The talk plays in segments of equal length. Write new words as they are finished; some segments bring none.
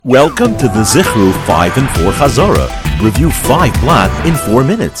Welcome to the Zichru 5 and 4 Chazorah. Review 5 Blat in 4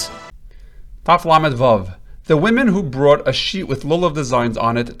 minutes. Daf Lamed Vav. The women who brought a sheet with lulav designs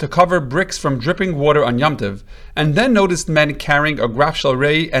on it to cover bricks from dripping water on Yom Tov, and then noticed men carrying a grafshel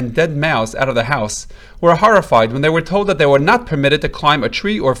rei and dead mouse out of the house, were horrified when they were told that they were not permitted to climb a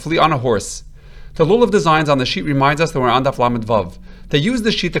tree or flee on a horse. The lulav designs on the sheet reminds us that we're on Daf Lamed Vav. They use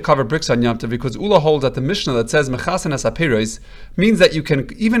the sheet to cover bricks on Yom Tov because Ula holds that the Mishnah that says Mechasen es hapiros means that you can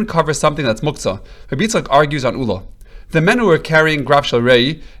even cover something that's muktzah. Beitzah argues on Ula. The men who were carrying grafshel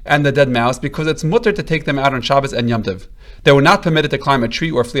rei and the dead mouse because it's mutter to take them out on Shabbos and Yom Tov. They were not permitted to climb a tree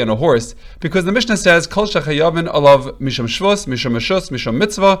or flee on a horse because the Mishnah says Kol shechayavin alav mishum shvus, mishum meshus, mishum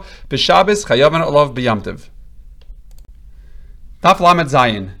mitzvah, b'Shabbos chayavin alav b'Yom Tov. Daf Lamed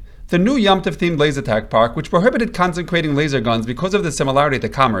Zayin. The new Yom Tov-themed laser tag park, which prohibited consecrating laser guns because of the similarity to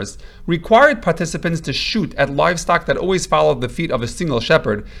commerce, required participants to shoot at livestock that always followed the feet of a single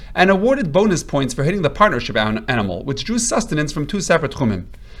shepherd, and awarded bonus points for hitting the partnership animal, which drew sustenance from two separate tchumim.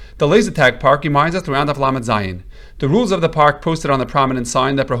 The laser tag park reminds us around of Lamed Zayin. The rules of the park posted on the prominent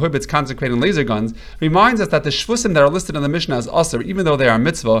sign that prohibits consecrating laser guns reminds us that the shvusim that are listed in the Mishnah as aser, even though they are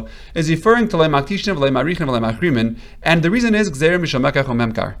mitzvah, is referring to le'maktishin v'le'marichin v'le'machrimin, and the reason is gzeir mishomekach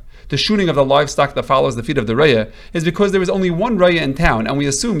u'memkar. The shooting of the livestock that follows the feet of the raya is because there is only one raya in town, and we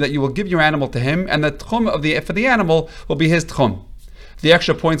assume that you will give your animal to him, and the tchum for the animal will be his tchum. The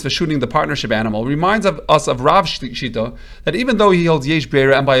extra points for shooting the partnership animal reminds us of Rav Shita that even though he holds yesh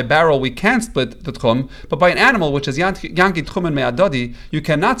beira and by a barrel we can split the tchum, but by an animal which is yanki tchum and me'adadi, you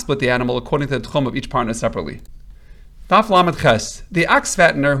cannot split the animal according to the tchum of each partner separately. Daf Lamed Ches. The ox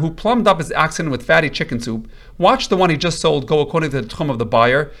fattener who plumbed up his oxen with fatty chicken soup watched the one he just sold go according to the tchum of the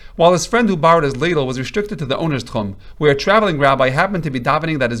buyer, while his friend who borrowed his ladle was restricted to the owner's tchum, where a traveling rabbi happened to be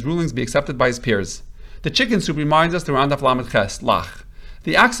davening that his rulings be accepted by his peers. The chicken soup reminds us to round Daf Lamed Ches, Lach.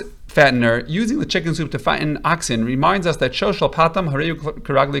 The ox fattener using the chicken soup to fatten oxen reminds us that Shoshal Patam Hareu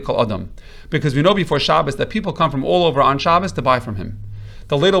Karagli Kol Adam, because we know before Shabbos that people come from all over on Shabbos to buy from him.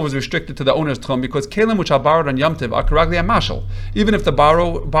 The ladle was restricted to the owner's tchum because kelim which are borrowed on Yom Tov are karagli mashal, even if the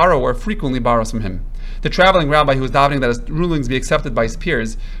borrower frequently borrows from him. The traveling rabbi who was davening that his rulings be accepted by his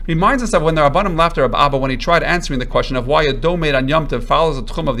peers reminds us of when the Rabbanim laughed at Rab Abba when he tried answering the question of why a dough made on Yom Tov follows the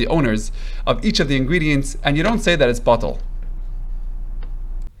tchum of the owners of each of the ingredients, and you don't say that it's batal.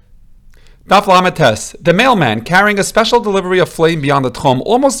 Daf Lamed Tes. The mailman, carrying a special delivery of flame beyond the tchum,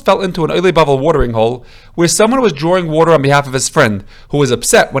 almost fell into an oily bavel watering hole where someone was drawing water on behalf of his friend, who was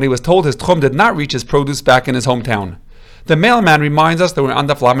upset when he was told his tchum did not reach his produce back in his hometown. The mailman reminds us that we're on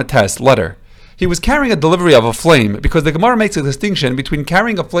Daf Lamed Tes, letter. He was carrying a delivery of a flame because the Gemara makes a distinction between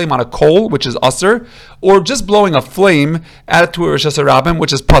carrying a flame on a coal, which is aser, or just blowing a flame added to a Rosh Hashanah,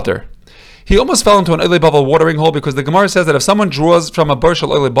 which is putter. He almost fell into an oily bavel watering hole because the Gemara says that if someone draws from a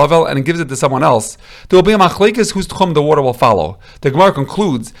burshel oily bavel and gives it to someone else, there will be a machlekes whose tchum the water will follow. The Gemara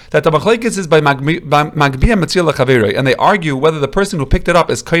concludes that the machlekes is by magbia metzil lechaveri, and they argue whether the person who picked it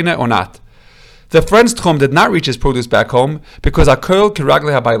up is kaina or not. The friend's tchum did not reach his produce back home because akol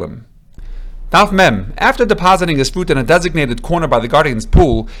kiragli habaylim. Daf Mem. After depositing his fruit in a designated corner by the guardian's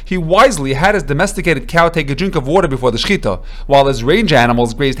pool, he wisely had his domesticated cow take a drink of water before the shechita, while his range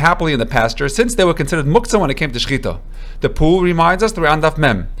animals grazed happily in the pasture, since they were considered muktzah when it came to shechita. The pool reminds us around Daf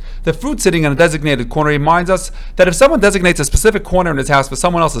Mem. The fruit sitting in a designated corner reminds us that if someone designates a specific corner in his house for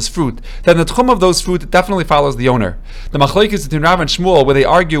someone else's fruit, then the tchum of those fruit definitely follows the owner. The machlekes between Rav and Shmuel, where they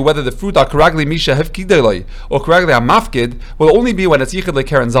argue whether the fruit are karagli misha hefkidelei or karagli hamafkid, will only be when it's yichid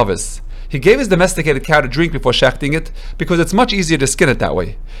lekeren zavis. He gave his domesticated cow to drink before shechting it because it's much easier to skin it that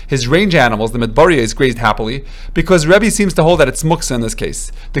way. His range animals, the midbariyos, grazed happily because Rebbe seems to hold that it's muktzah in this case.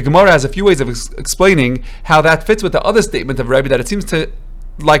 The Gemara has a few ways of explaining how that fits with the other statement of Rebbe that it seems to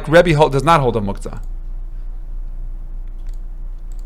like Rebbe does not hold a muktzah.